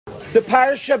The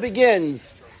parsha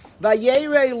begins.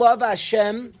 Vayirei love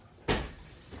Hashem.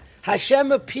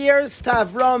 Hashem appears to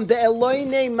Avram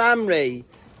be'eloinei Mamre,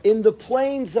 in the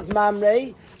plains of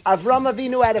Mamre. Avram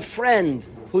Avinu had a friend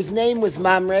whose name was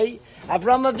Mamre.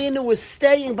 Avram Avinu was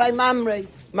staying by Mamre.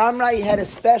 Mamre had a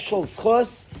special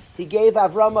schus. He gave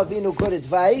Avram Avinu good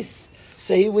advice.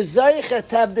 So he was zeicher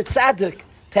to have the tzaddik,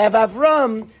 to have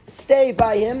Avram stay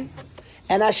by him.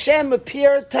 And Hashem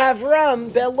appeared to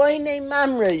Avram be'eloinei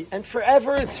Mamre. And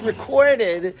forever it's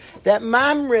recorded that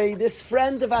Mamre, this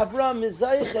friend of Avram, is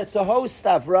zeicher to host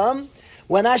Avram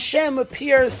when Hashem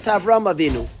appears to Avram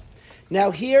Avinu.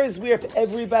 Now here's where, if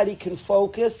everybody can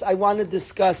focus, I want to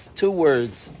discuss two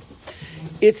words.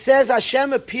 It says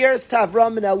Hashem appears to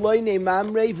Avram in Eloinei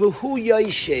Mamre v'hu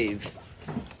yoshev.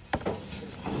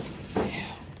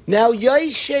 Now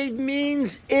yoshev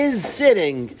means is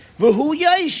sitting. V'hu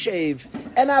yoshev.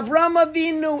 And Avram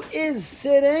Avinu is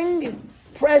sitting,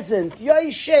 present.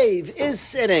 Yoshev is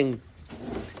sitting.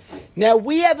 Now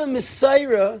we have a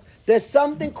Messiah. There's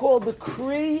something called a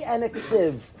Kri and a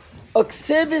Ksiv. A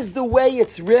Ksiv is the way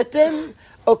it's written.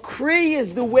 A Kri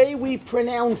is the way we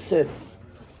pronounce it.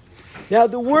 Now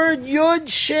the word Yud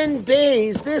Shin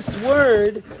Beis, this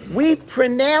word, we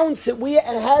pronounce it.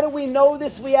 And how do we know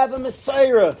this? We have a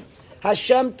Messiah.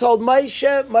 Hashem told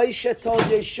Moshe, Moshe told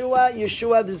Yeshua,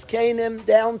 Yeshua Vizkanim,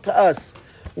 down to us.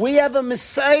 We have a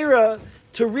Messiah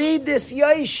to read this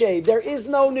Yoshev. There is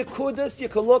no Nikudas. You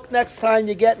can look next time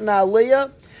you get an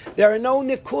Aliyah. There are no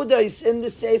Nikudas in the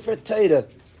Sefer Torah.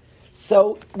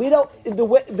 So we don't.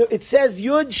 It says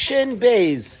Yud Shin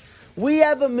Beis. We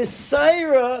have a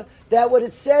Messiah that what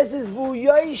it says is Vu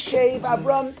Yoshev.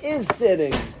 Avram is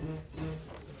sitting.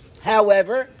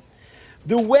 However,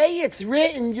 the way it's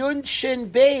written Yud Shin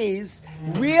Beis,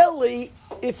 really,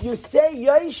 if you say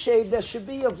Yoshev, there should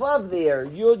be a vav there.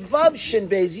 Yud Vav Shin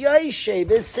Beis.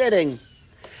 Yoshev is sitting.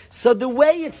 So the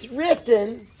way it's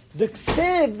written. The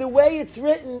ksiv, the way it's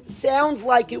written, sounds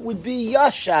like it would be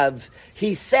Yashav.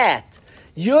 He sat.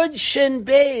 Yud Shin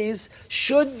Beis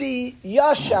should be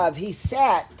Yashav. He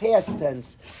sat, past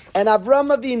tense. And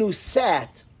Avram Avinu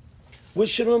sat, which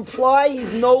should imply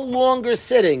he's no longer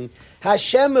sitting.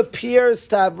 Hashem appears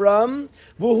to Avram,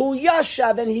 Vuhu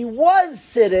Yashav, and he was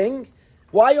sitting.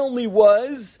 Why only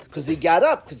was? Because he got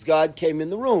up, because God came in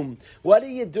the room. What do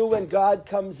you do when God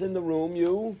comes in the room?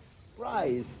 You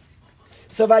rise.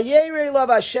 So Vayirei love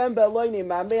Hashem be'eloinei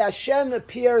Mamre. Hashem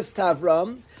appears to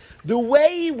Avram. The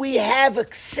way we have a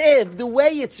ksiv, the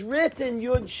way it's written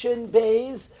Yud Shin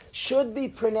Beis, should be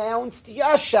pronounced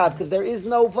Yashav because there is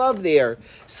no vav there.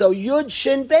 So Yud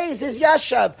Shin Beis is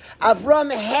Yashav.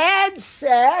 Avram had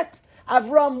sat.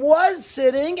 Avram was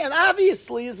sitting, and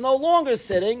obviously is no longer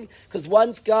sitting because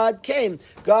once God came,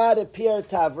 God appeared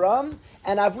to Avram,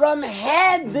 and Avram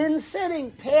had been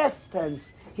sitting. Past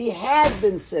tense. He had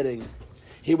been sitting.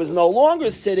 He was no longer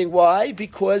sitting. Why?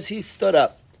 Because he stood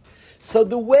up. So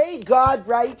the way God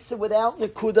writes it without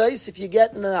Nekudas, if you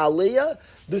get an Aliyah,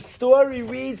 the story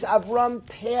reads Avram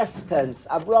past tense.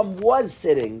 Avram was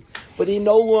sitting, but he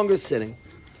no longer sitting.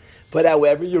 But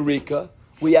however, Eureka,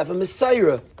 we have a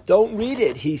Messiah. Don't read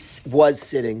it. He was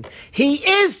sitting. He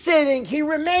is sitting. He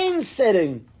remains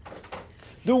sitting.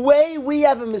 The way we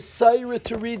have a Messiah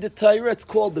to read the Torah, it's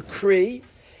called the Kri,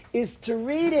 is to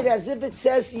read it as if it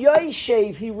says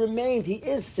Yoshev, he remained, he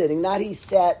is sitting, not he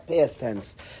sat, past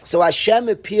tense. So Hashem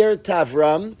appeared to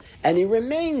Avram, and he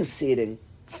remains sitting.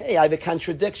 Hey, I have a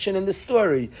contradiction in the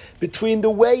story between the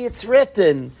way it's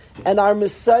written and our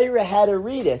Messiah had to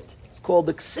read it. It's called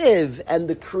the Ksiv, and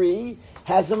the Kri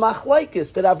has a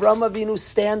machlokes that Avram Avinu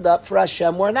stand up for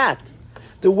Hashem or not.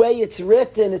 The way it's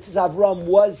written, it says Avram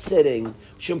was sitting,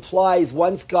 which implies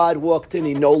once God walked in,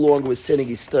 he no longer was sitting,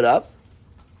 he stood up.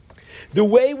 The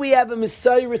way we have a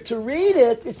Messiah to read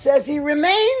it, it says he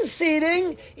remains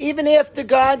sitting even after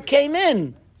God came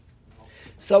in.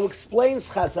 So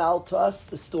explains Chazal to us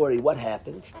the story. What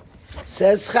happened?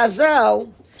 Says Chazal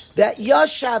that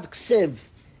Yashav Ksiv,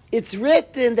 it's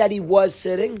written that he was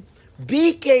sitting.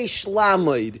 Bikesh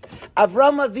Lamoid.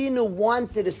 Avram Avinu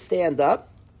wanted to stand up.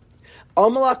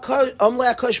 Amle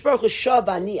HaKadosh Baruch Hu Shav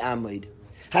Ani Amoid.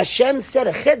 Hashem said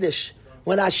a chiddush.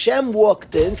 When Hashem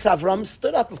walked in, Avram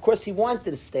stood up. Of course, he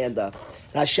wanted to stand up.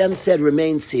 And Hashem said,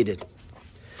 remain seated.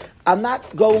 I'm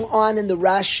not going on in the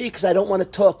Rashi because I don't want to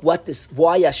talk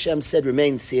why Hashem said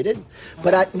remain seated.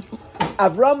 But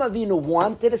Avram Avinu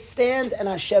wanted to stand, and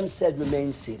Hashem said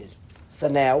remain seated. So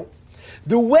now,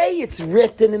 the way it's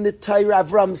written in the Torah,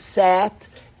 Avram sat,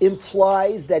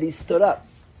 implies that he stood up.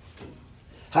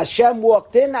 Hashem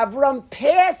walked in, Avram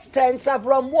past tense,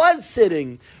 Avram was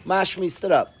sitting. Mashmi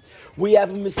stood up. We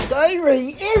have a Messiah,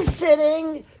 he is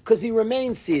sitting Because he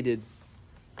remained seated.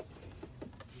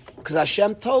 Because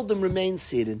Hashem told him, remain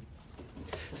seated.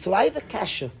 So I have a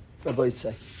kasha, Rabbi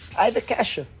say. I have a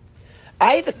kasha.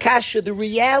 The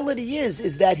reality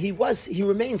is that he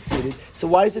remained seated. So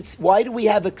why do we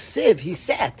have a ksiv? He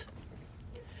sat.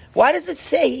 Why does it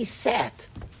say he sat?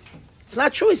 It's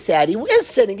not true he sat. He is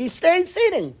sitting. He stayed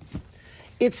sitting.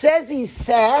 It says he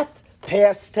sat,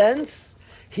 past tense.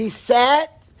 He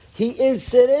sat. He is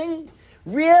sitting.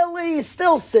 Really, he's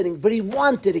still sitting, but he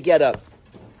wanted to get up.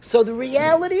 So the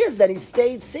reality is that he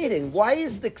stayed sitting. Why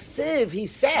is the ksiv he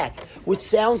sat, which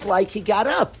sounds like he got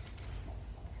up?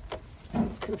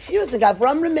 It's confusing.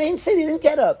 Avram remained seated. He didn't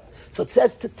get up. So it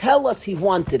says to tell us he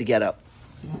wanted to get up.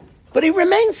 But he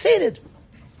remained seated.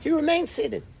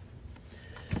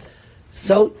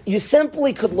 So you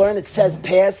simply could learn it says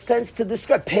past tense to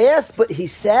describe past, but he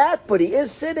sat, but he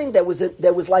is sitting. There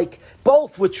was like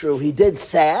both were true. He did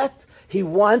sat, he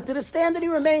wanted to stand, and he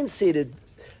remained seated.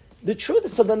 The truth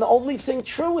is, so then the only thing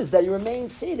true is that he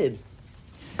remained seated.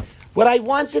 What I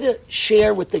wanted to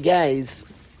share with the guys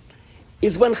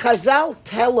is when Chazal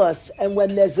tell us, and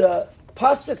when there's a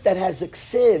pasuk that has a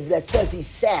ksiv that says he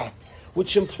sat,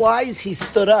 which implies he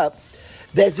stood up,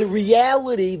 there's a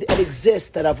reality that exists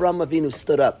that Avraham Avinu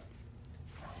stood up.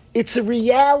 It's a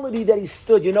reality that he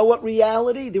stood. You know what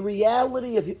reality? The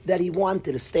reality of that he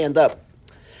wanted to stand up.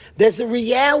 There's a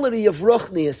reality of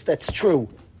Ruchnius that's true.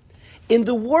 In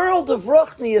the world of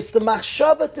Ruchnius, the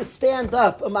machshava to stand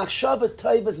up, a machshava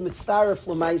toivas mitzaref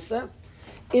l'maisa,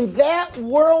 in that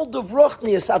world of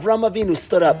Ruchnius, Avraham Avinu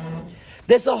stood up.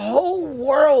 There's a whole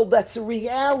world that's a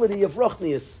reality of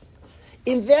Ruchnius.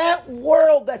 In that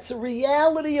world that's a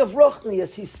reality of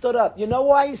Ruchnius, he stood up. You know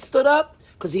why he stood up?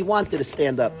 Because he wanted to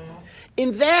stand up.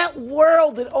 In that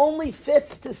world, it only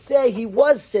fits to say he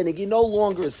was sinning. He no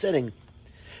longer is sinning.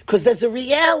 Because there's a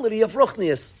reality of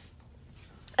Ruchnius.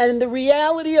 And in the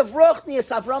reality of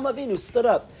Ruchnius, Avraham Avinu stood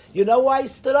up. You know why he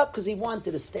stood up? Because he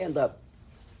wanted to stand up.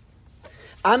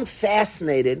 I'm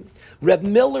fascinated. Reb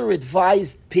Miller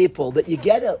advised people that you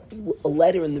get a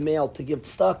letter in the mail to give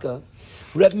tzedakah.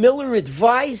 Reb Miller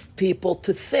advised people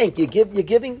to think. You're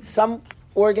giving some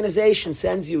organization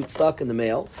sends you tzedakah in the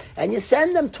mail, and you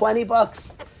send them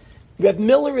 $20. Reb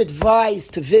Miller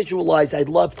advised to visualize. I'd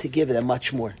love to give them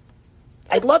much more.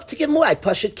 I'd love to give more. I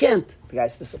Pashut can't. The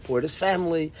guy's to support his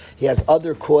family. He has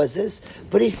other causes.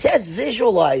 But he says,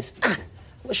 visualize. I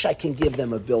wish I can give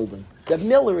them a building. Reb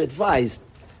Miller advised.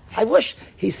 I wish.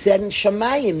 He said in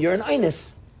Shemayim, you're an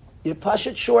Einus. You're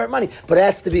Pashut short money. But it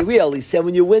has to be real. He said,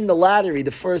 when you win the lottery,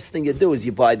 the first thing you do is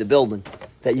you buy the building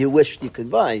that you wished you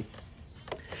could buy.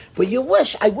 But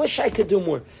I wish I could do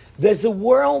more. There's a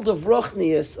world of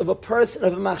Ruchnius, of a person,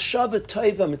 of a machshava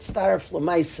toiva mitzaref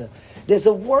l'maisa. There's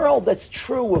a world that's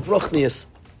true of Ruchnius.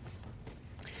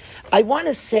 I want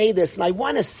to say this, and I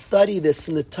want to study this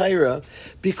in the Torah,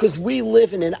 because we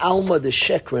live in an alma de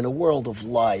shekra, in a world of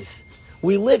lies.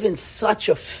 We live in such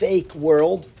a fake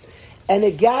world. And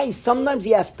a guy, sometimes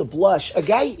you have to blush. A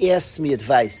guy asks me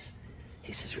advice.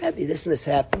 He says, Rebbe, this and this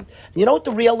happened. And you know what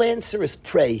the real answer is?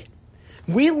 Pray.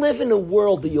 We live in a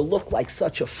world that you look like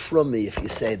such a frummy if you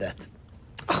say that.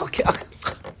 Okay.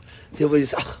 People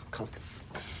say,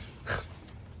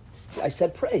 I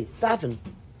said pray, daven.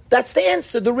 That's the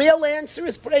answer. The real answer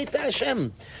is pray to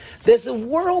Hashem. There's a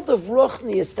world of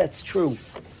Ruchnius that's true.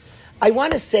 I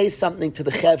want to say something to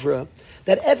the Chevra,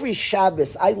 that every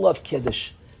Shabbos, I love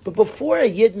Kiddush. But before a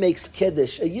Yid makes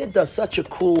Kiddush, a Yid does such a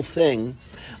cool thing.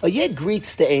 A Yid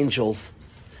greets the angels.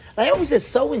 I always get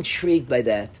so intrigued by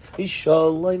that. I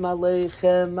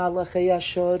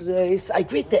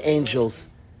greet the angels.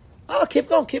 Oh, keep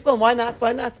going. Why not?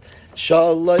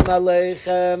 Shalom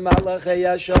Aleichem, Malachei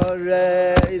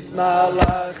Yashareis,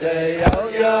 Malachei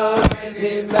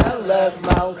Elyon, Melech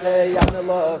Malchei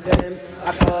Amelochem,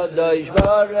 Akadosh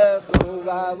Baruch Hu,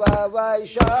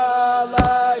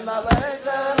 Shalom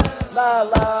Aleichem,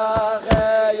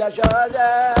 Malachei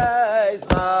Yashareis,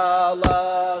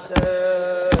 Malachei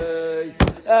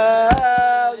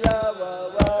Elyon,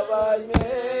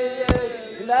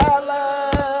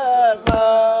 Melech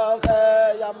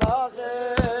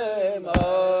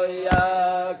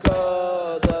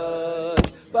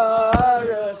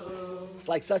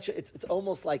like such a, it's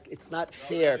almost like it's not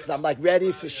fair because I'm like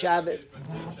ready for Shabbat.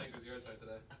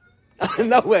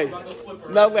 No way.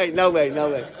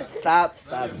 Stop.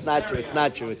 It's not true.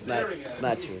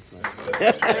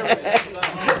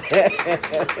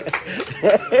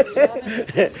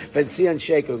 But Zion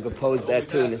Shaker composed that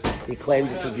tune. He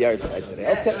claims it's his yard side today.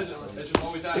 Okay.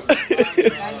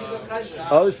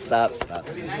 Oh, stop.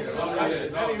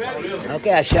 Okay,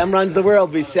 Hashem runs the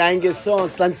world. We sang his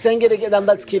songs. Let's sing it again. Then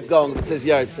let's keep going. It's his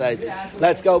yard side.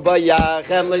 Let's go.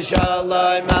 Bayachem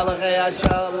l'shalom, malachei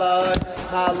hashalom,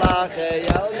 malachei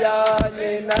el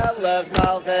yoni, melech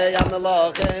malchei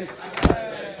amelachim.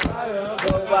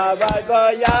 So bye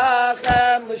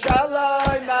bayachem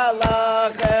l'shalom,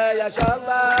 malachei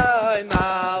hashalom,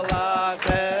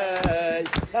 malachei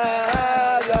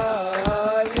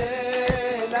elohim,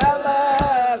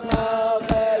 melech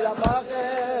malchei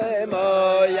amelachim,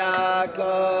 oya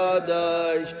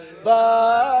kodesh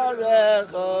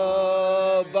baruch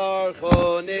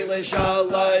baruchoni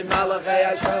l'shalom, malachei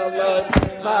hashalom,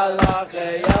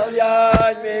 malachei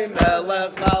elyon,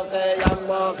 melech malchei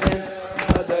amelachim,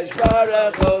 kodesh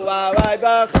baruch hu avay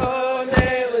baruchoni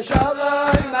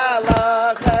l'shalom,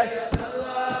 malachei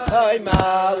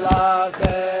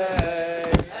malachei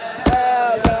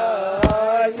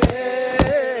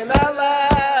elyon,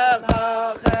 melech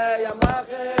malchei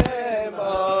amelachim,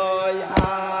 oy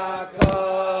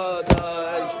hakodesh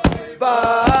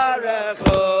baruch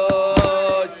hu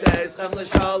tzeichem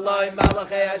l'shalom,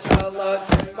 malachei hashalom,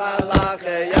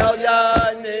 malachei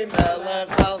elyon, melech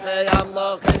malchei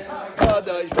amelachim,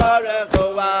 kodesh baruch hu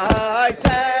ay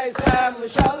tzeichem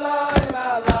l'shalom,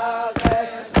 malachei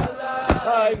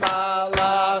ay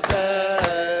malachei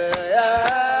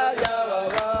elyon,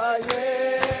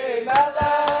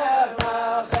 melech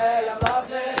malchei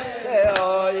amelachim,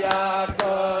 oy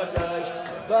hakodesh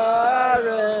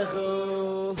baruch hu.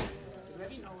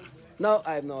 No,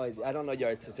 I have no idea. I don't know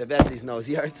yard sites. Avessis knows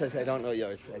yard sites. I don't know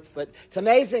yard sites. But it's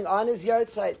amazing. On his yard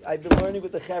site, I've been learning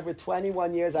with the Chevra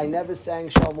 21 years. I never sang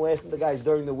Shalom Aleichem the guys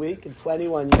during the week in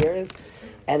 21 years.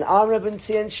 And Amr ben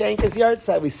Zion Shenker's yard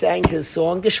site, we sang his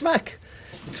song Geschmack.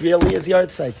 It's really his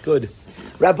yard site. Good.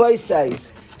 Rabbi say,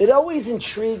 it always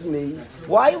intrigued me.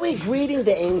 Why are we greeting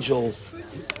the angels?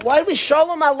 Why are we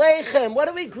Shalom Aleichem? What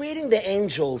are we greeting the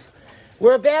angels?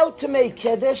 We're about to make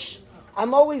Kiddush.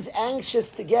 I'm always anxious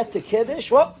to get to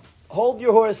Kiddush. Well, hold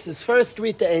your horses. First,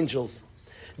 greet the angels.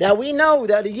 Now, we know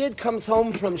that a Yid comes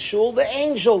home from shul, the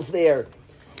angels there.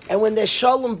 And when there's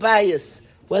Shalom Bayis,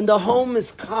 when the home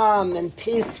is calm and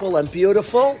peaceful and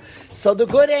beautiful, so the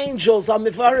good angels are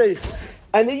mivarich.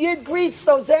 And the Yid greets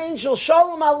those angels,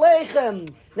 Shalom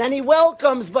Aleichem. Then he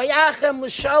welcomes, Bayachem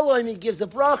l'shalom, he gives a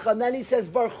bracha, and then he says,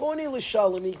 Barchoni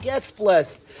l'shalom, he gets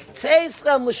blessed.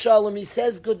 Tzeichem l'shalom, he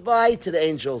says goodbye to the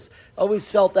angels. Always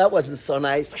felt that wasn't so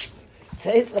nice.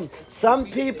 Tzeichem. Some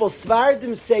people,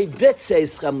 Svardim, say bit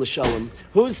Tzeichem l'shalom.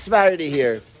 Who's Svardi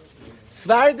here?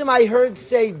 Svardim, I heard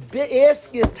say,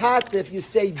 ask your tata if you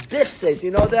say bitse.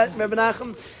 You know that, Rebbe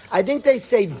Nachum? I think they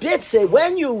say bitse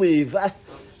when you leave.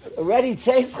 Already,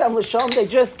 Tzeichem l'shalom, they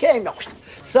just came.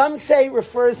 Some say it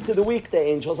refers to the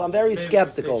weekday angels. I'm very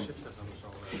skeptical.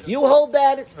 You hold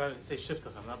that? It's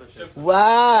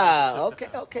wow.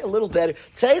 Okay, a little better.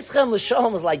 Tzeichem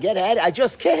l'shalom is like, get out. I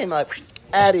just came. Out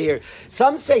of here.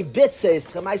 Some say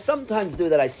bitzeichem. I sometimes do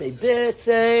that. I say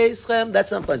bitzeichem. That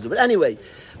sometimes do. But anyway,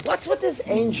 what's with this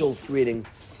angels greeting?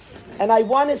 And I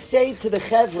want to say to the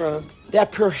Chevra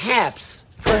that perhaps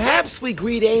we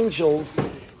greet angels.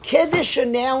 Kiddush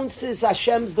announces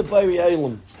Hashem's the Bari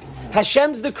Olam.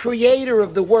 Hashem's the creator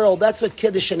of the world. That's what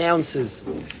Kiddush announces.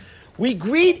 We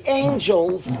greet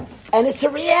angels, and it's a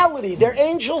reality. There are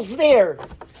angels there.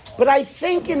 But I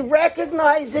think in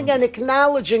recognizing and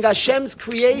acknowledging Hashem's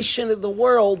creation of the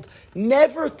world,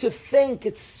 never to think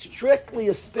it's strictly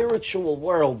a spiritual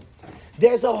world.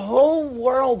 There's a whole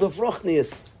world of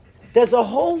Ruchnius. There's a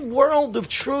whole world of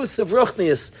truth of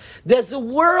Ruchnius. There's a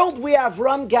world where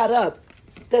Avram got up.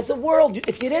 There's a world,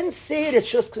 if you didn't see it, it's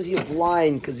just because you're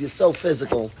blind, because you're so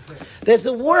physical. There's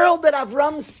a world that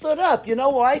Avram stood up. You know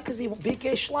why? Because he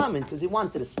became Shlamin, because he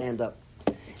wanted to stand up.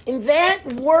 In that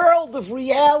world of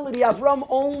reality, Avram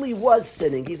only was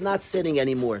sitting. He's not sitting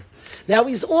anymore. Now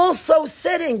he's also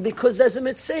sitting because there's a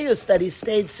mitzius that he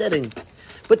stayed sitting.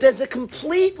 But there's a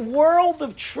complete world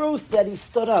of truth that he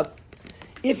stood up.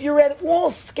 If you're at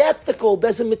all skeptical,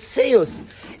 there's a mitzius.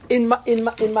 In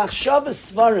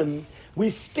Machshavas Svarim, we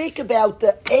speak about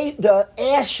the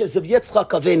ashes of Yitzchak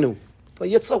Avinu. But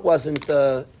Yitzchak wasn't,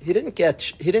 he didn't get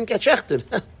shechted.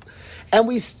 And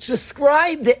we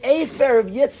describe the Efer of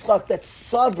Yitzchak, that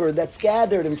sabr that's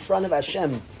gathered in front of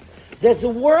Hashem. There's a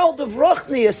world of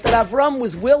Ruchnius that Avram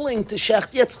was willing to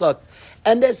shecht Yitzchak.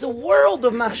 And there's a world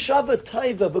of Machshava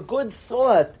Taiva, of a good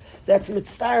thought, that's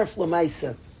mitzaref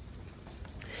l'maisa.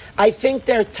 I think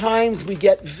there are times we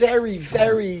get very,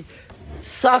 very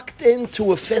sucked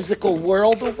into a physical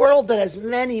world, a world that has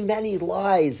many, many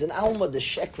lies, an alma de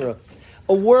shekra,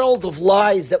 a world of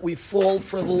lies that we fall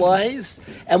for the lies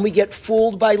and we get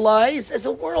fooled by lies. There's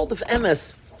a world of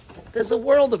emes. There's a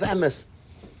world of emes.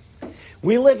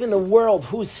 We live in a world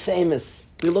who's famous.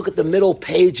 We look at the middle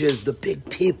pages, the big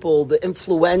people, the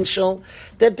influential,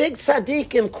 the big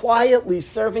tzaddikim quietly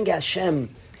serving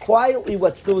Hashem, quietly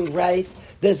what's doing right.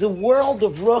 There's a world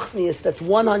of ruchnius that's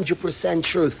 100%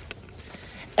 truth.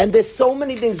 And there's so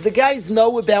many things. The guys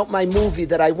know about my movie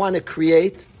that I want to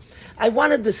create. I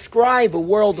want to describe a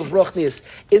world of ruchnius.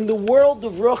 In the world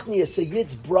of ruchnius, a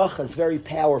Yid's bracha is very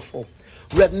powerful.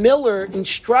 Reb Miller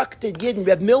instructed Yidden.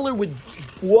 Reb Miller would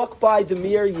walk by the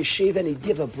Mir Yeshiva and he'd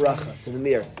give a bracha to the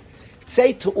Mir.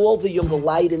 Say to all the young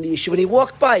light in the Yeshiva. When he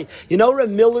walked by, Reb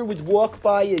Miller would walk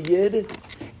by a Yid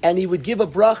and he would give a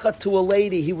bracha to a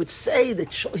lady. He would say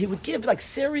that he would give like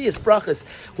serious brachas.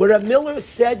 Where Reb Miller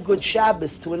said Good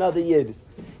Shabbos to another Yid,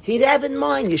 he'd have in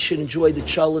mind you should enjoy the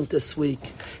cholent this week.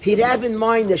 He'd have in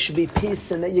mind there should be peace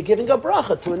and that you're giving a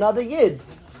bracha to another Yid.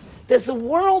 There's a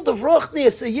world of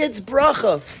ruchnius. A Yid's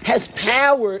bracha has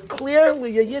power.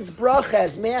 Clearly, a Yid's bracha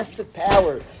has massive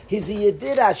power. He's a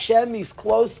Yidid Hashem. He's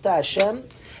close to Hashem.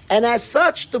 And as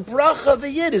such, the bracha of a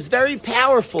Yid is very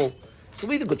powerful. So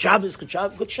we do Good Shabbos, Good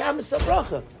Shabbos, Good Shabbos, a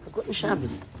bracha. A Good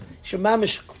Shabbos.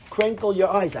 Shemamish, crinkle your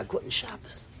eyes. A Good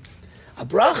Shabbos. A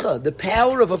bracha, the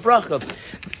power of a bracha.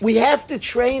 We have to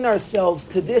train ourselves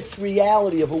to this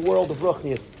reality of a world of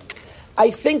ruchnius. I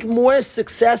think more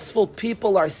successful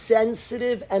people are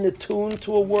sensitive and attuned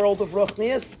to a world of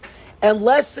ruchnius, and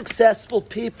less successful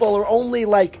people are only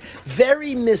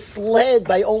very misled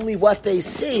by only what they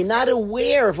see, not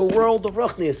aware of a world of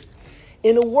ruchnius.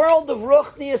 In a world of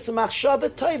ruchnius, machshava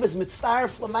tov is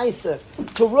mitzaref l'maisa.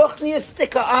 To ruchnius,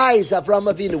 thicker eyes,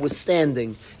 Avram Avinu was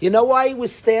standing. You know why he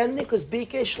was standing? Because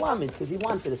Bikei Shlamid, because he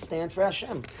wanted to stand for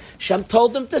Hashem. Hashem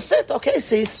told him to sit. Okay,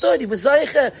 so he stood. He was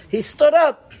zeicha. He stood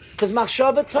up. Because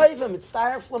machshava tovim, it's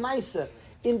taref l'maisa.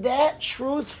 In that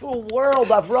truthful world,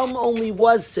 Avram only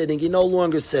was sitting. He no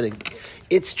longer sitting.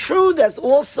 It's true. There's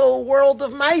also a world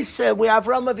of maisa where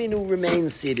Avram Avinu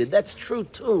remains seated. That's true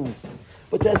too.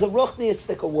 But there's a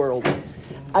ruchniistic world.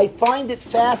 I find it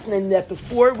fascinating that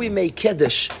before we make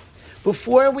kiddush,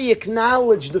 before we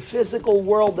acknowledge the physical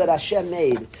world that Hashem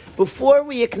made, before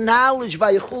we acknowledge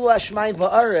Vayichulu Hashmayim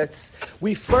va'aretz,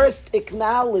 we first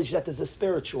acknowledge that there's a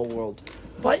spiritual world.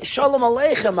 Shalom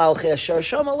Aleichem Malchei Asher,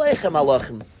 Shalom Aleichem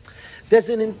Malachim.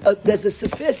 There's a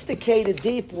sophisticated,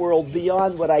 deep world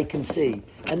beyond what I can see.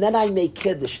 And then I make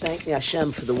Kiddush, thank me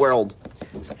Hashem for the world.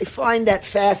 So I find that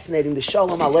fascinating, the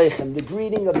Shalom Aleichem, the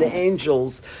greeting of the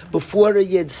angels before a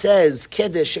Yid says,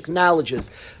 Kiddush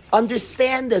acknowledges.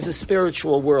 Understand there's a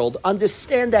spiritual world.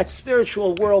 Understand that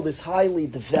spiritual world is highly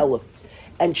developed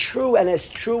and true, and as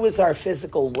true as our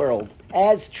physical world.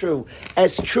 As true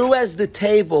as the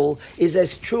table is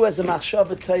as true as a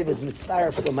machshava tov is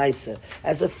mitzaref l'maisa.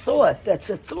 As a thought,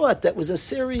 that's a thought that was a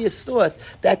serious thought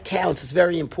that counts. It's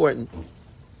very important.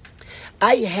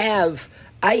 I have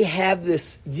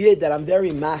this Yid that I'm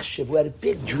very machshav who had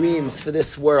big dreams for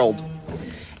this world,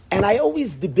 and I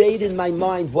always debate in my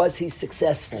mind: was he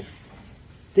successful?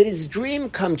 Did his dream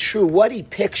come true? What he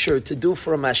pictured to do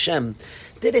for Hashem,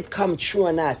 did it come true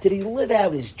or not? Did he live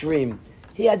out his dream?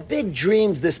 He had big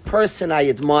dreams, this person I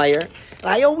admire.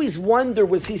 I always wonder,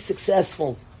 was he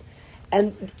successful?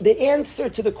 And the answer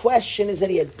to the question is that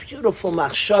he had beautiful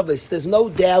machshavos. There's no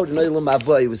doubt in Olam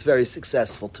Haba he was very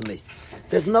successful to me.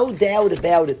 There's no doubt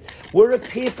about it. We're a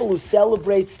people who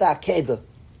celebrates the Akedah.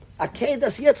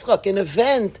 Akedas Yitzchak, an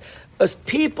event, as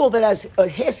people that has a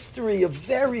history of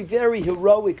very, very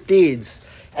heroic deeds.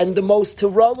 And the most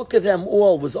heroic of them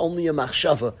all was only a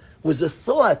machshava, was a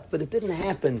thought, but it didn't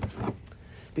happen.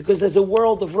 Because there's a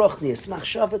world of ruchnius.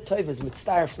 Machshava tov is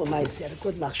mitzaref l'maisa. He had a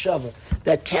good machshava.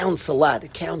 That counts a lot.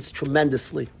 It counts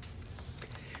tremendously.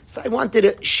 So I wanted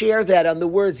to share that on the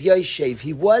words Yoshev.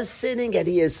 He was sitting and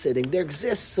he is sitting. There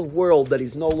exists a world that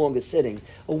he's no longer sitting.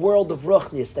 A world of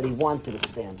ruchnius that he wanted to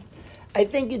stand. I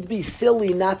think it'd be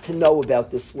silly not to know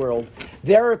about this world.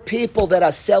 There are people that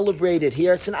are celebrated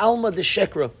here. It's an Alma de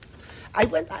Shekra.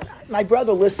 My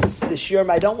brother listens to this year.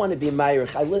 I don't want to be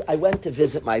Myrich. I went to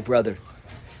visit my brother.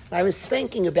 I was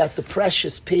thinking about the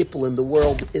precious people in the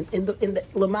world, in the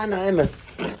Lamana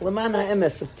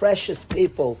Emes of precious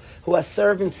people who are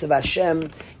servants of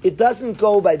Hashem. It doesn't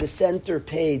go by the center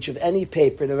page of any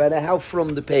paper, no matter how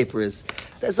from the paper is.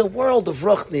 There's a world of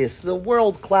ruchnius. There's a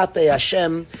world klape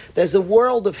Hashem. There's a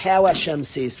world of how Hashem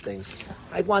sees things.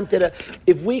 I wanted to,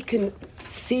 if we can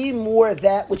See more of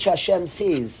that which Hashem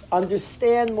sees.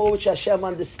 Understand more which Hashem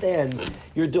understands.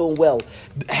 You're doing well.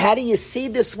 How do you see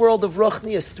this world of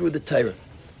Ruchnius? Through the Torah.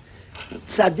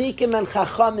 Tzaddikim and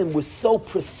Chachamim was so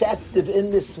perceptive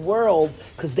in this world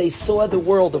because they saw the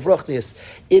world of Ruchnius.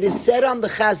 It is said on the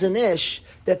Chazon Ish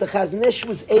that the Chazon Ish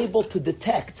was able to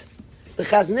detect. The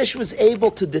Chazon Ish was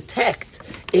able to detect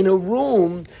in a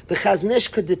room. The Chazon Ish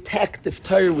could detect if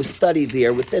Torah was studied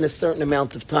there within a certain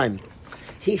amount of time.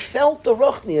 He felt the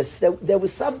Ruchnius. There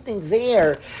was something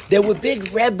there. There were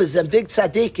big Rebbes and big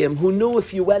Tzaddikim who knew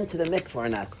if you went to the mikveh or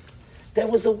not. There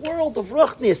was a world of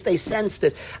Ruchnius. They sensed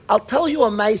it. I'll tell you a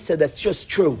Maisa that's just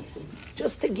true.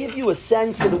 Just to give you a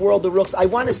sense of the world of Ruchnius. I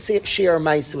want to share a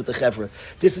Maisa with the Chevra.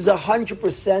 This is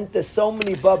 100%. There's so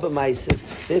many Baba Maisas.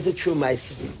 There's a true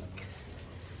Maisa.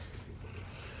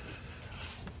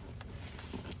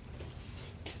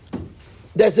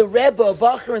 There's a Rebbe, a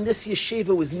Bacher in this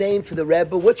yeshiva was named for the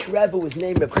Rebbe. Which Rebbe was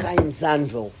named Reb Chaim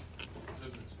Zanvil?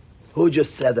 Who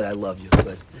just said that? I love you.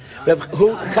 Good.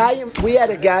 We had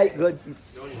a guy. Good.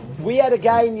 We have a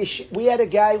guy in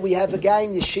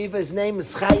yeshiva. His name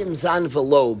is Chaim Zanvil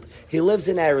Loeb. He lives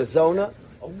in Arizona.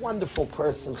 A wonderful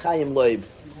person, Chaim Loeb.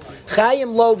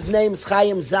 Chaim Loeb's name is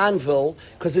Chaim Zanvil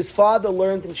because his father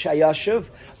learned in Shayashiv.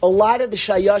 A lot of the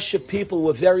Shayashiv people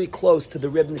were very close to the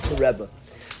Ribnitzer Rebbe.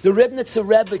 The Ribnitzer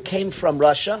Rebbe came from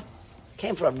Russia, a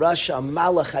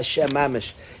Malach Hashem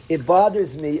Mamish. It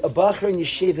bothers me, a Bacher in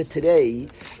Yeshiva today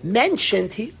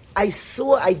mentioned, I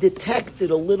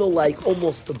detected a little like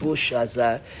almost a Bush.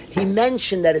 He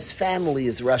mentioned that his family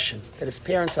is Russian, that his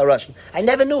parents are Russian. I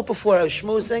never knew it before I was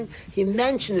schmoozing. He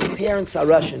mentioned his parents are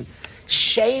Russian.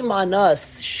 Shame on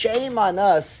us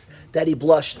that he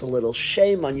blushed a little.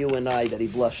 Shame on you and I that he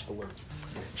blushed a little.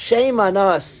 Shame on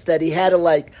us that he had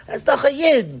to as the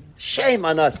Yid. Shame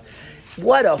on us.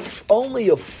 Only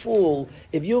a fool.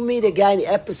 If you meet a guy and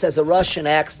Epis has a Russian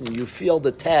accent, you feel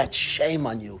detached. Shame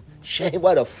on you. Shame.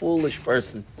 What a foolish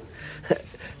person.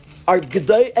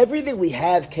 Everything we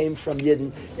have came from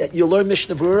Yidden. You learn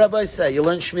Mishnah Berurah, Rabbi say. You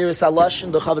learn Shmiras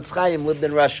Halashin. The Chavetz Chaim lived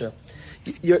in Russia.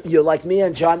 You're like me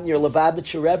and John. You're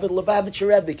Lubavitcher Rebbe. Lubavitcher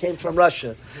Rebbe came from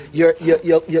Russia. You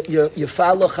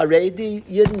follow Haredi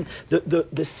Yidden.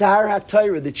 The Sar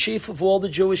HaTorah, the chief of all the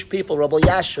Jewish people, Rabbi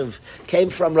Yashiv, came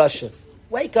from Russia.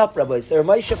 Wake up, Rabbi. Sir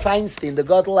Moshe Feinstein, the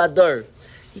Gadol Ador.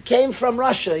 He came from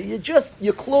Russia. You're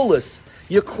clueless.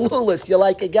 You're clueless. You're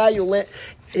like a guy who.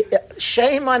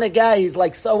 Shame on a guy. He's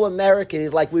like so American.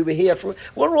 He's like we were here for.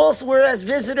 We're as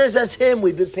visitors as him.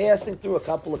 We've been passing through a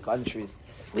couple of countries.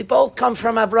 We both come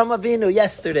from Avraham Avinu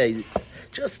yesterday.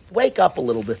 Just wake up a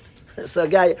little bit. So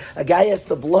a guy has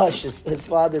to blush. His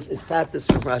father's tatus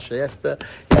from Russia.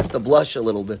 He has to blush a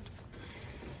little bit.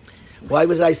 Why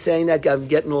was I saying that? I'm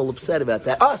getting all upset about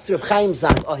that. So Reb Chaim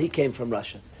Zan. He came from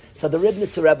Russia. So the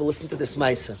Ribnitzer Rebbe, listen to this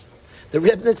Maisa. The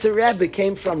Ribnitzer Rebbe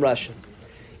came from Russia.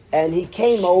 And he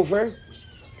came over,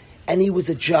 and he was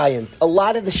a giant. A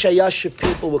lot of the Shayashiv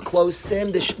people were close to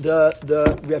him.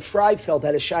 The Reb Freifeld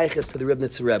had a shaykhis to the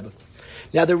Ribnitzer Rebbe.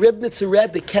 Now, the Ribnitzer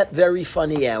Rebbe kept very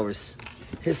funny hours.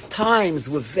 His times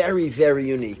were very, very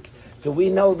unique. Do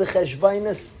we know the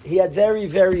Cheshbainis? He had very,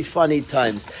 very funny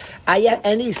times.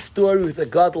 Any story with a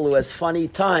gadol who has funny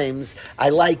times, I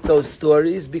like those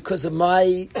stories because of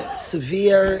my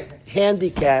severe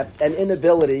handicap and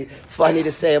inability. It's funny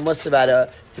to say I must have had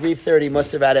a 3:30,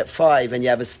 must have had at 5, and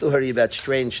you have a story about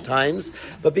strange times.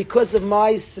 But because of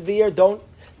my severe, don't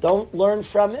learn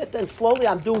from it, and slowly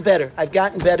I'm doing better. I've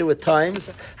gotten better with times.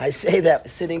 I say that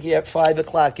sitting here at 5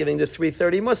 o'clock giving the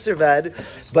 3:30 Musarvad,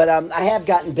 but I have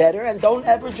gotten better, and don't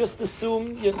ever just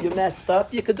assume you messed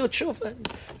up. You could do tshuva.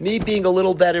 Me being a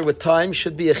little better with time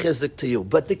should be a chizuk to you.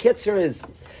 But the kitzur is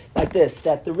like this,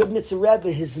 that the Ribnitzer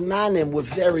Rebbe, his manim were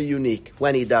very unique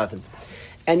when he davened.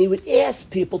 And he would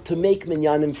ask people to make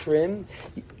minyanim for him.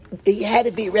 He had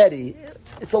to be ready.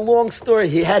 It's a long story.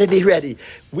 He had to be ready.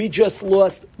 We just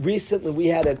lost, recently we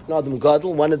had a Nadam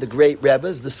Gadol, one of the great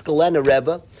Rebbes, the Skalena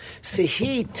Rebbe. So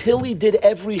till he did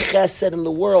every chesed in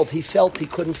the world, he felt he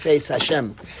couldn't face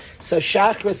Hashem. So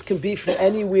Shachris can be from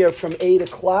anywhere from 8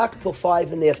 o'clock till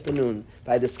 5 in the afternoon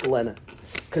by the Skalena.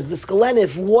 Because the Skalena,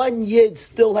 if one Yid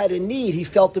still had a need, he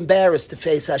felt embarrassed to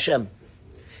face Hashem.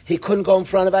 He couldn't go in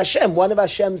front of Hashem. One of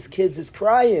Hashem's kids is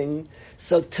crying,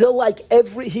 so till the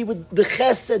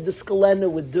chesed the Skalena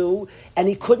would do, and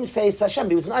he couldn't face Hashem.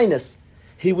 He was an einus.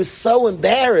 He was so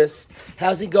embarrassed.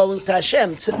 How's he going to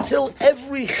Hashem? So till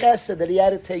every chesed that he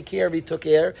had to take care of, he took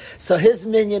care. So his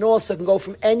minion also can go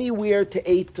from anywhere to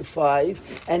 8 to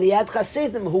 5. And he had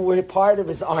chassidim who were part of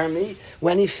his army.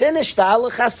 When he finished the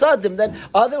Allah chassidim, then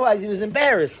otherwise he was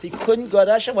embarrassed. He couldn't go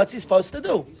to Hashem. What's he supposed to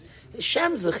do?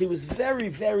 Shemzach, he was very,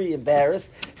 very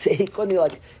embarrassed. So he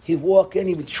couldn't, he'd walk in,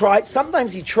 he would try,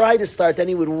 sometimes he'd try to start, then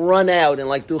he would run out and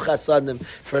do chasadim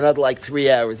for another 3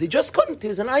 hours. He just couldn't, he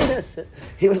was an einus.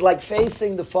 He was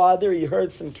facing the father, he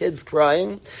heard some kids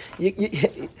crying.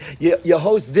 Your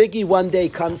host Viggy one day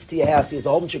comes to your house, he has a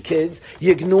whole bunch of kids,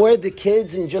 you ignore the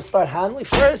kids and you just start handling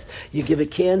first, you give a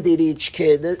candy to each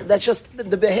kid. That's just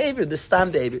the behavior, the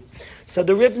stam behavior. So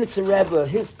the Ribnitzer Rebbe,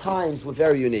 his times were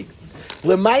very unique.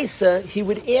 Lemaisa, he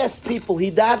would ask people,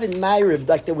 he'd have in Ma'ariv,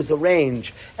 there was a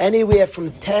range, anywhere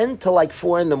from 10 to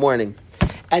 4 in the morning.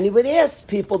 And he would ask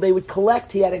people, they would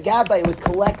collect, he had a gabbai, would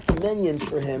collect the minyan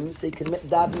for him, so he could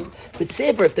daven. But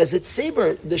tzibur, if there's a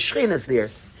tzibur, the shechina's there.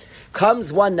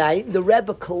 Comes one night, the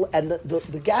Rebbe, and the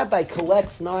gabbai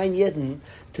collects 9 yidden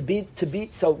to be,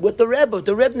 so with the Rebbe,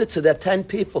 the Ribnitzer, there are 10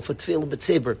 people for tefillah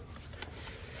b'tzibur.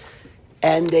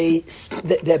 And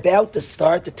they're about to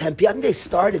start the 10 p.m. They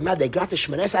started, man, they got the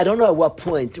Shemanes. I don't know at what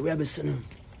point. The Rebbe said,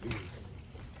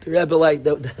 we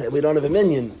don't have a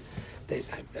minyan.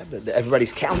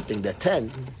 Everybody's counting, they're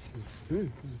 10.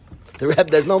 The Rebbe,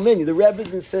 there's no minyan. The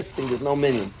Rebbe's insisting there's no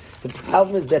minyan. The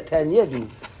problem is they're 10 yidden.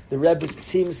 The Rebbe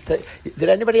seems to... Did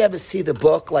anybody ever see the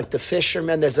book, The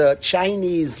Fisherman? There's a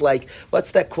Chinese,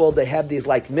 what's that called? They have these,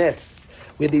 myths,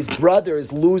 where these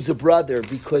brothers lose a brother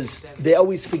because they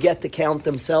always forget to count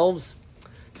themselves.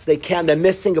 So they're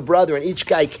missing a brother, and each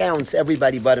guy counts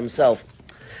everybody but himself.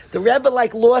 The Rebbe,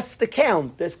 lost the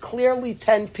count. There's clearly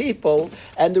 10 people,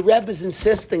 and the Rebbe's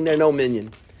insisting there are no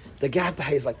minyan. The guy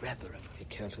is Rebbe, you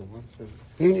count to one.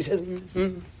 And he says,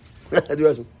 the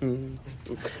Rebbe,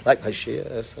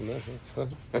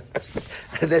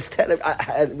 there's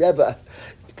 10 Rebbe.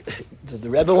 Does the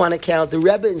Rebbe want to count? The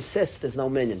Rebbe insists there's no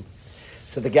minyan.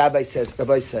 So the Gabbai says,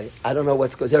 Rabbi say, I don't know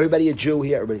what's going on. Is everybody a Jew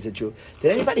here? Everybody's a Jew.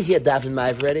 Did anybody hear Daven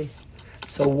Ma'ariv already?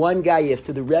 So one guy,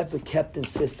 after the Rebbe kept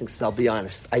insisting, so I'll be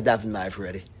honest, I Daven Ma'ariv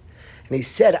already. And he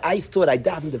said, I thought I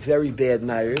davened a very bad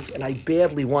Ma'ariv, and I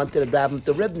badly wanted to daven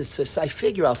the Rebbe. So I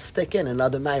figure I'll stick in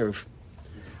another Ma'ariv.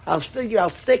 I'll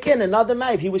stick in another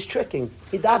Ma'ariv. He was tricking.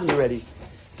 He davened already.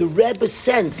 The Rebbe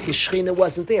sensed the Shechina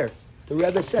wasn't there. The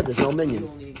Rebbe said, there's no minyan.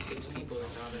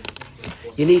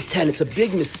 You need 10. It's a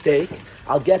big mistake.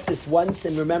 I'll get this once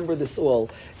and remember this all.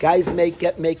 Guys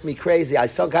make me crazy. I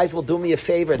saw guys will do me a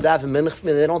favor, daven minchah,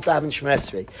 they don't daven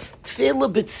shmesrei.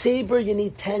 Tefillah b'tzibur, you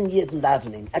need 10 yidden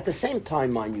davening. At the same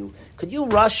time, mind you, could you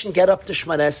rush and get up to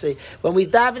Shmanesrei? When we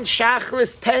daven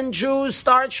Shacharis, 10 Jews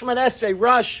start Shmanesrei,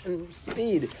 rush and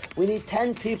speed. We need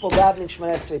 10 people davening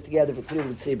Shmanesrei together for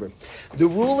Tefillah b'tzibur. The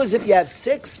rule is if you have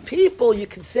 6 people, you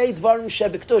can say Dvarim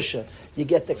Shebektusha. You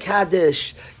get the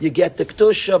Kaddish, you get the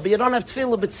Ktusha, but you don't have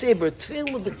Tefillah b'tzibur.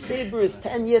 Tefillah b'tzibur is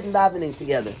 10 yidden davening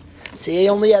together. See, he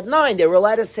only had 9. They were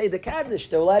allowed to say the Kaddish.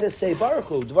 They were allowed to say Baruch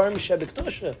Hu, Dvarim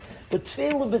Shebektusha. But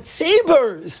Tefillah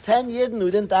b'tzibur is 10 yidden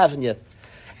who didn't daven yet.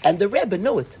 And the Rebbe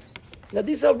knew it. Now,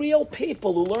 these are real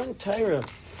people who learn Torah.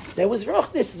 There was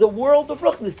Ruchnis. This is a world of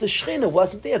Ruchnis. The Shechina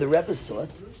wasn't there. The Rebbe saw it.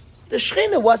 The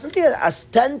Shechina wasn't there. As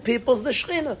 10 people's the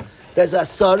Shechina. There's a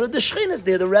Sarah, the Shechina's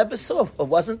there. The Rebbe saw it.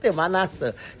 Wasn't there.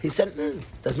 Manasseh. He said,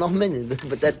 there's no minyan.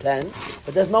 But they're 10.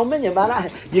 But there's no minyan.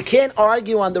 You can't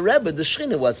argue on the Rebbe. The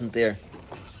Shechina wasn't there.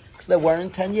 Because there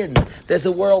weren't 10 yidden. There's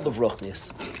a world of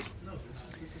Ruchnis.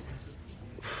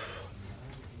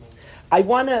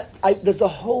 There's a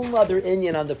whole other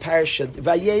inyan on the parasha.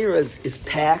 Vayera is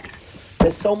packed.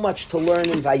 There's so much to learn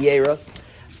in Vayera.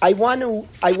 I want to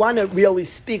really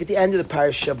speak at the end of the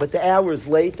parasha, but the hour is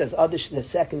late. There's others in the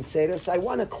second seder, so I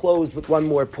want to close with one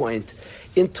more point.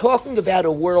 In talking about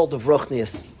a world of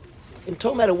Ruchnius,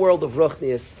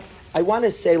 I want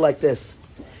to say like this,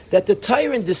 that the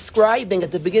Torah in describing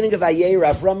at the beginning of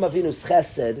Vayera, Avram Avinu's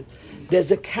Chesed,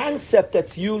 there's a concept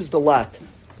that's used a lot.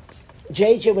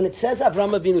 JJ, when it says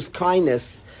Avram Avinu's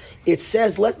kindness, it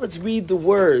says, let's read the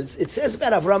words. It says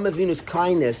about Avram Avinu's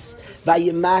kindness,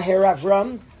 Vayimaher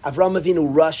Avram Avinu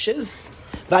rushes,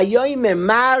 Vayomer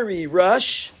Mari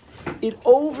rush. It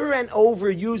over and over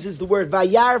uses the word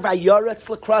Vayar Vayoretz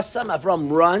Lakrasam.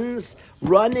 Avram runs,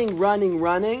 running.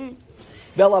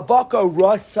 Velabaka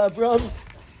ruts Avram.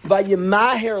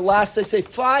 Vayimaher last, I say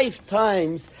 5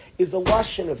 times, is a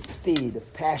lashon of speed,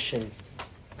 of passion.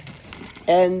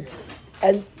 And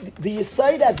the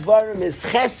Yisayid Advarim is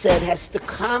Chesed has to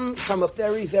come from a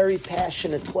very, very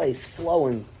passionate place,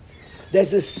 flowing.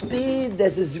 There's a speed,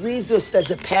 there's a zrizus,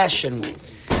 there's a passion.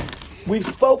 We've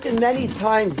spoken many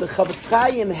times, the Chavetz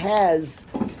Chaim has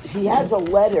a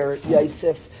letter,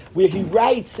 Yosef, where he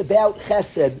writes about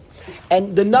Chesed.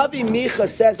 And the Navi Micha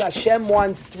says Hashem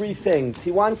wants 3 things. He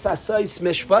wants Asais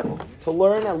Mishpat, to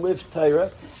learn and live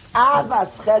Torah.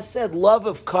 Avas chesed, love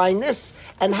of kindness,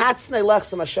 and Hatznei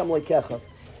lechsam Hashem leikecha.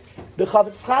 The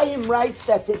Chavetz Chaim writes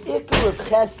that the ikar of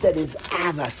chesed is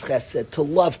avas chesed, to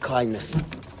love kindness.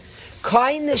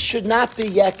 Kindness should not be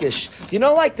yekish. You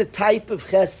know, like the type of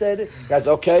chesed, guys,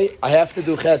 okay, I have to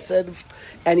do chesed,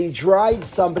 and he drives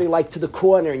somebody like to the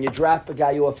corner, and you drop a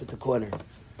guy off at the corner.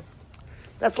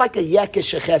 That's like a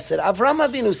yekish chesed. Avram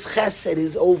Avinu's chesed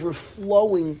is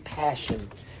overflowing passion,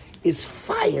 is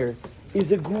fire,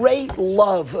 is a great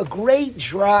love, a great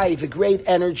drive, a great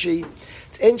energy.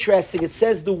 It's interesting. It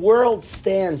says the world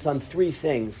stands on three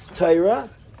things: Torah,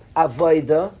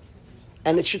 Avodah,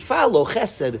 and it should follow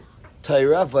Chesed.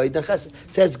 Torah, Avodah, and Chesed.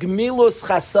 It says Gmilus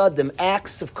Chasadim,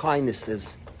 acts of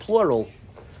kindnesses, plural.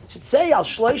 It should say Al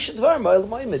Shlosh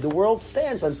Dvarim. The world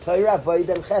stands on Torah,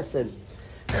 Avodah, and Chesed.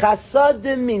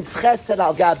 Chasadim means Chesed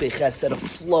al Gabi Chesed, a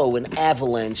flow, an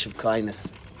avalanche of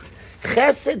kindness.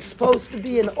 Chesed is supposed to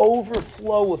be an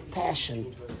overflow of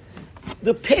passion.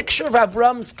 The picture of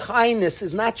Avram's kindness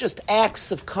is not just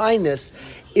acts of kindness,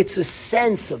 it's a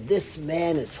sense of this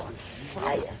man is on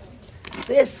fire.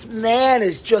 This man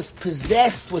is just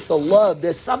possessed with a love.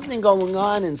 There's something going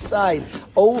on inside,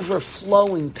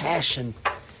 overflowing passion,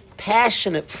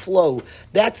 passionate flow.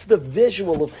 That's the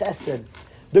visual of Chesed.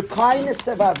 The kindness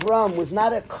of Avram was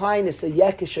not a kindness, a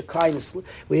yekish kindness,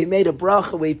 where he made a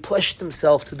bracha, where he pushed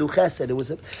himself to do chesed.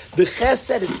 The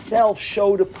chesed itself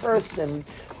showed a person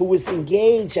who was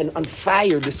engaged and on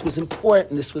fire. This was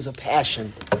important. This was a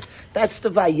passion. That's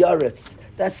the vayoretz.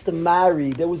 That's the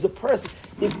mari. There was a person.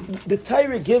 If the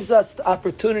Torah gives us the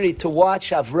opportunity to watch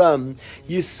Avram,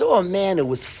 you saw a man who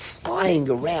was flying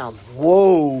around.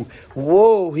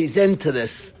 Whoa, he's into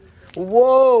this.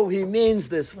 Whoa, he means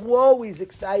this. Whoa, he's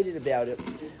excited about it.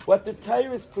 What the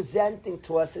Torah is presenting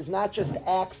to us is not just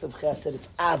acts of chesed, it's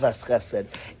avas chesed.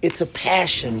 It's a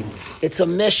passion. It's a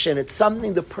mission. It's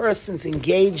something the person's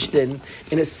engaged in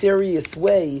a serious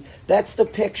way. That's the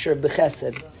picture of the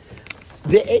chesed.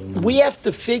 We have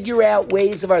to figure out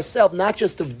ways of ourselves, not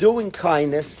just of doing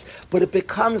kindness, but it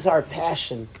becomes our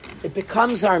passion. It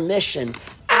becomes our mission.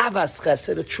 Avas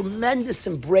chesed, a tremendous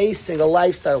embracing, a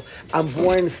lifestyle. I'm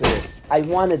born for this. I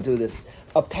want to do this.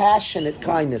 A passionate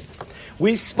kindness.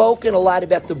 We've spoken a lot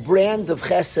about the brand of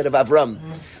chesed of Avram.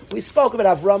 We spoke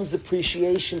about Avram's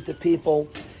appreciation to people.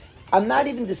 I'm not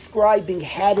even describing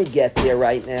how to get there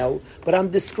right now, but I'm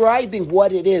describing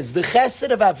what it is. The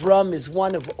chesed of Avram is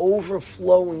one of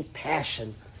overflowing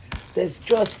passion. There's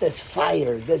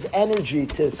fire, there's energy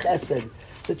to his chesed.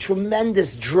 It's a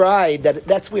tremendous drive.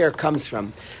 That's where it comes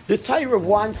from. The Torah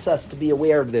wants us to be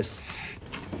aware of this.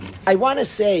 I want to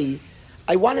say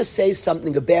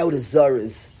something about a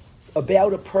zaris,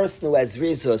 about a person who has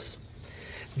rizus.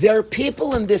 There are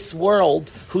people in this world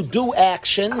who do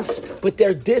actions, but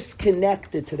they're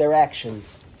disconnected to their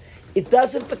actions. It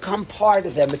doesn't become part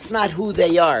of them. It's not who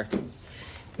they are.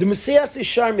 The Mesilas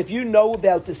Yesharim, if you know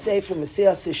about the Sefer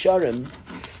Mesilas Yesharim,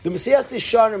 the Mesilas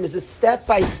Yesharim is a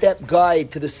step-by-step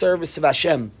guide to the service of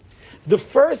Hashem. The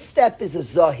first step is a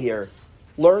zahir.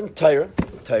 Learn Torah.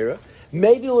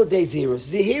 Maybe l'dei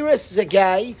zihirus. Zihirus is a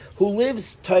guy who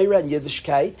lives Torah and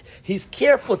Yiddishkeit. He's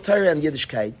careful Torah and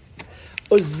Yiddishkeit.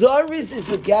 A zaris is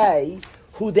a guy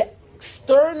who the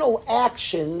external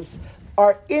actions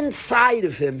are inside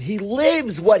of him. He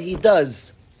lives what he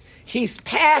does. He's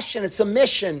passionate. It's a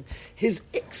mission. His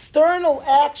external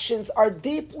actions are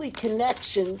deeply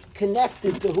connected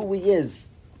to who he is.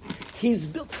 He's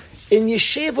built. In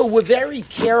yeshiva, we're very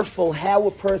careful how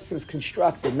a person's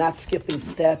constructed, not skipping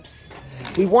steps.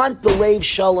 We want belev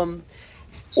shalom.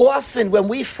 Often when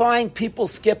we find people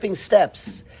skipping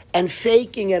steps and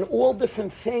faking and all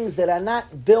different things that are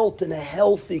not built in a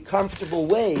healthy, comfortable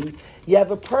way, you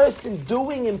have a person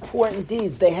doing important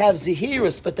deeds. They have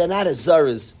zihirus, but they're not a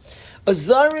zaris. A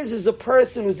zaris is a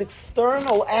person whose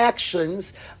external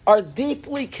actions are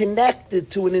deeply connected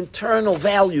to an internal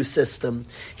value system.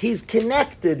 He's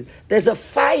connected. There's a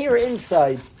fire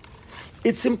inside.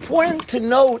 It's important to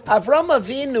note, Avram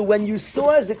Avinu, when you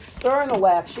saw his external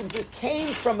actions, it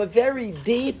came from a very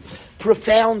deep,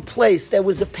 profound place. There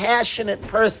was a passionate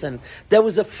person. There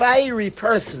was a fiery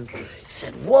person. He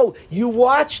said, whoa, you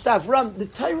watched Avram.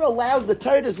 The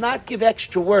Torah does not give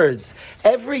extra words.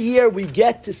 Every year we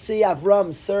get to see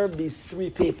Avram serve these three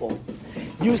people.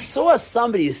 You saw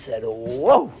somebody, you said,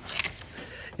 whoa.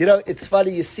 You know, it's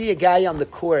funny, you see a guy on the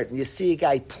court and you see a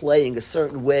guy playing a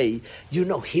certain way, you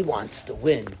know he wants to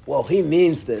win. Well, he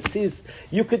means this.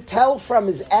 You could tell from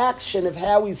his action of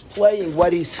how he's playing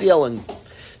what he's feeling.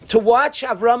 To watch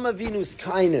Avram Avinu's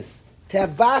kindness, to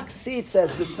have box seats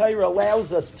as the Torah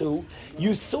allows us to,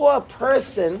 you saw a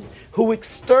person who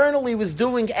externally was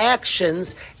doing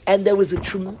actions and there was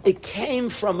it came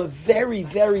from a very,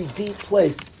 very deep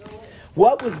place.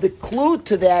 What was the clue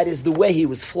to that is the way he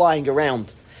was flying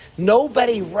around.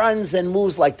 Nobody runs and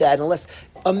moves like that unless...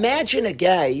 Imagine a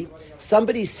guy,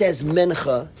 somebody says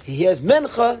mincha, he hears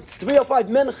mincha, it's 3:05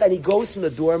 mincha, and he goes from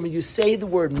the door, and when you say the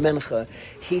word mincha,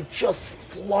 he just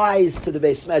flies to the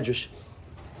Beis Medrash.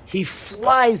 He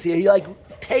flies here, he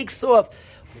takes off.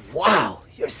 Wow,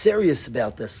 you're serious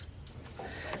about this.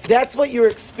 That's what you're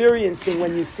experiencing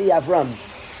when you see Avram.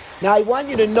 Now I want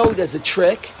you to know there's a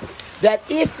trick, that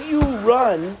if you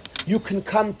run, you can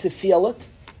come to feel it.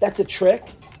 That's a trick.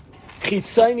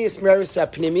 If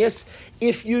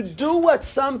you do what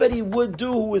somebody would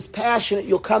do who is passionate,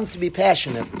 you'll come to be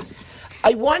passionate.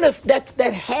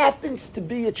 That happens to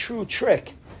be a true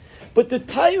trick. But the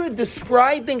Torah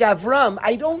describing Avram,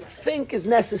 I don't think is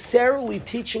necessarily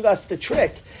teaching us the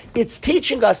trick. It's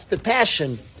teaching us the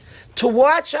passion. To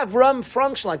watch Avram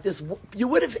function like this, you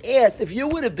would have asked, if you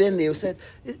would have been there, you said,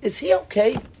 is he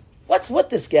okay? What's with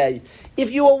this guy?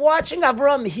 If you were watching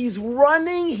Avram, he's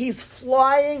running, he's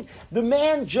flying. The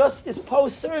man just is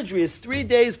post-surgery, is 3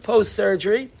 days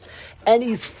post-surgery, and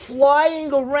he's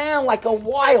flying around like a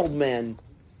wild man.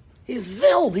 He's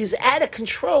wild, he's out of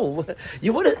control.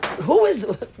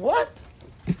 What?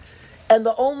 And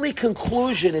the only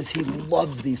conclusion is he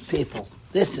loves these people.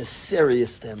 This is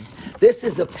serious to him. This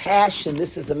is a passion,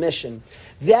 this is a mission.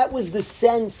 That was the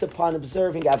sense upon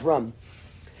observing Avram.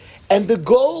 And the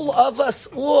goal of us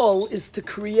all is to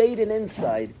create an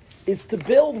inside, is to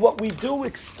build what we do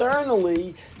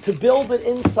externally, to build it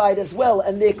inside as well.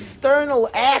 And the external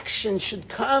action should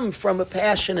come from a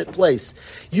passionate place.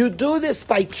 You do this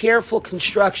by careful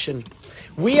construction.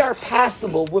 We are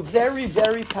possible, we're very,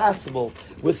 very possible,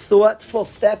 with thoughtful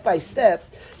step by step,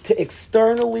 to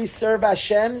externally serve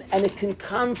Hashem, and it can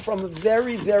come from a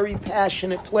very, very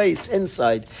passionate place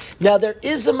inside. Now, there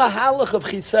is a mahalach of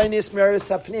chitzonius meris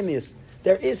hapnimius.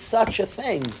 There is such a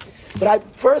thing. But I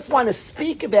first want to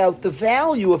speak about the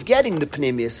value of getting the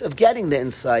pnimius, of getting the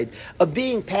inside, of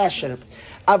being passionate.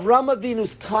 Avram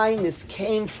Avinu's kindness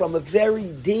came from a very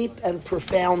deep and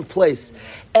profound place.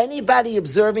 Anybody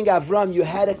observing Avram, you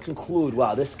had to conclude,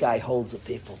 wow, this guy holds the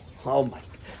people. Oh my.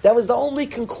 That was the only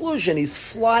conclusion. He's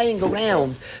flying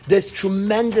around. There's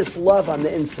tremendous love on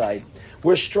the inside.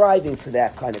 We're striving for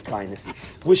that kind of kindness.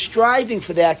 We're striving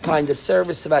for that kind of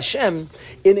service of Hashem,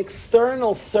 in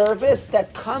external service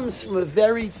that comes from a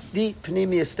very deep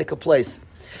pneumistic place.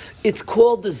 It's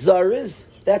called the Zariz.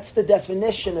 That's the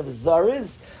definition of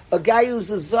Zariz. A guy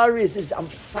who's a Zariz is on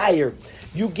fire.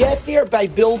 You get there by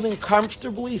building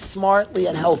comfortably, smartly,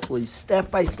 and healthily,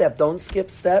 step by step. Don't skip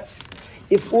steps.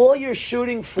 If all you're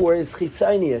shooting for is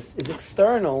chitzonius, is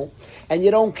external, and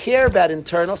you don't care about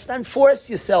internals, then force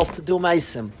yourself to do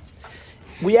meisim.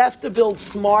 We have to build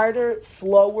smarter,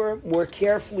 slower, more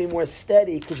carefully, more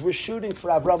steady, because we're shooting for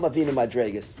Avraham Avinu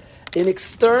Madregas. An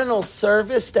external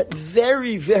service that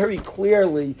very, very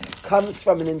clearly comes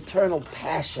from an internal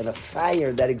passion, a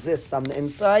fire that exists on the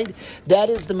inside. That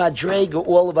is the Madrega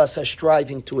all of us are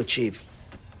striving to achieve.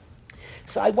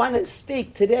 So I want to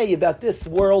speak today about this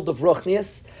world of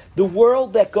Ruchnius, the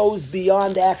world that goes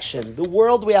beyond action, the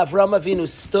world where Avraham Avinu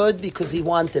stood because he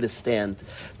wanted to stand,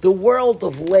 the world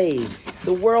of Leiv,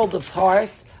 the world of heart,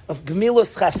 of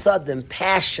Gemilos Chasadim,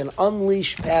 passion,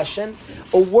 unleashed passion,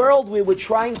 a world where we're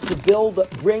trying to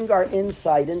bring our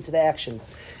insight into the action.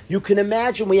 You can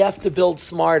imagine we have to build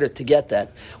smarter to get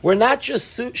that. We're not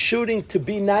just shooting to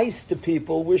be nice to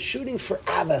people, we're shooting for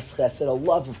Avas Chesed, a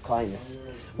love of kindness.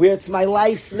 Where it's my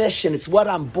life's mission, it's what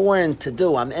I'm born to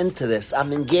do, I'm into this,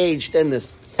 I'm engaged in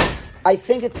this. I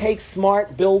think it takes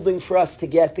smart building for us to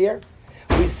get there.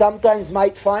 We sometimes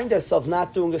might find ourselves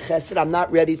not doing a chesed, I'm not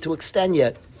ready to extend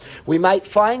yet. We might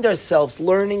find ourselves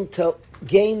learning to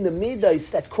gain the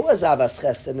midas that cause avas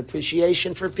chesed, an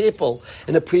appreciation for people,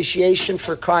 an appreciation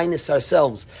for kindness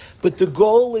ourselves. But the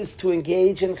goal is to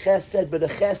engage in chesed, but a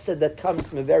chesed that comes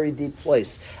from a very deep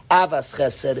place. Avas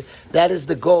chesed, that is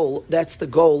the goal, that's the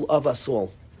goal of us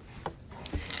all.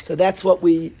 So that's what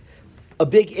a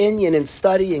big inyan in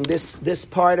studying this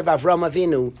part of Avraham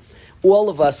Avinu. All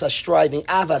of us are striving.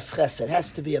 Avas chesed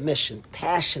has to be a mission.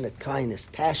 Passionate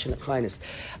kindness.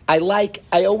 I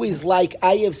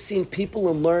have seen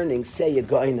people in learning say a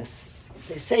goinus.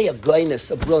 They say a goinus,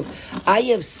 a brilliant. I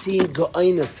have seen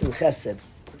goinus in chesed.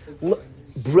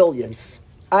 Brilliance.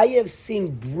 I have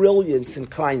seen brilliance in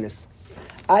kindness.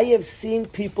 I have seen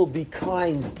people be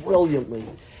kind brilliantly.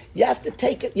 You have to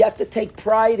take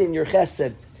pride in your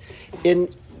chesed.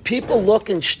 People look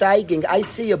in steiging. I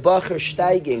see a bacher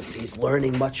steiging. So he's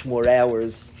learning much more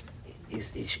hours.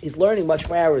 He's learning much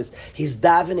more hours. He's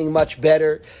davening much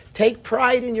better. Take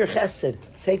pride in your chesed.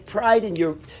 Take pride in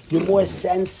you're more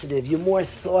sensitive, you're more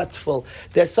thoughtful.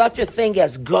 There's such a thing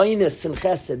as goyness and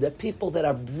chesed. They're people that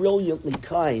are brilliantly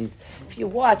kind. If you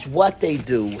watch what they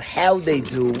do, how they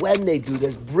do, when they do,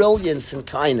 there's brilliance and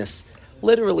kindness.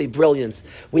 Literally brilliance.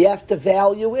 We have to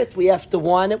value it. We have to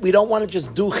want it. We don't want to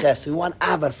just do chesed. We want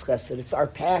avas chesed. It's our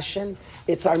passion.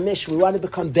 It's our mission. We want to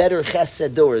become better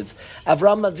chesed doers.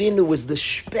 Avraham Avinu was the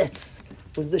spitz.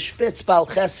 Bal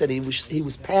Chesed. He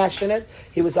was passionate.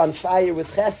 He was on fire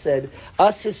with Chesed.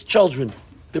 Us, his children,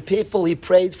 the people he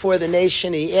prayed for, the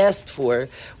nation he asked for,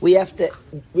 we have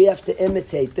to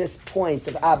imitate this point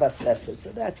of Abbas Chesed.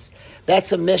 So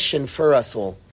that's a mission for us all.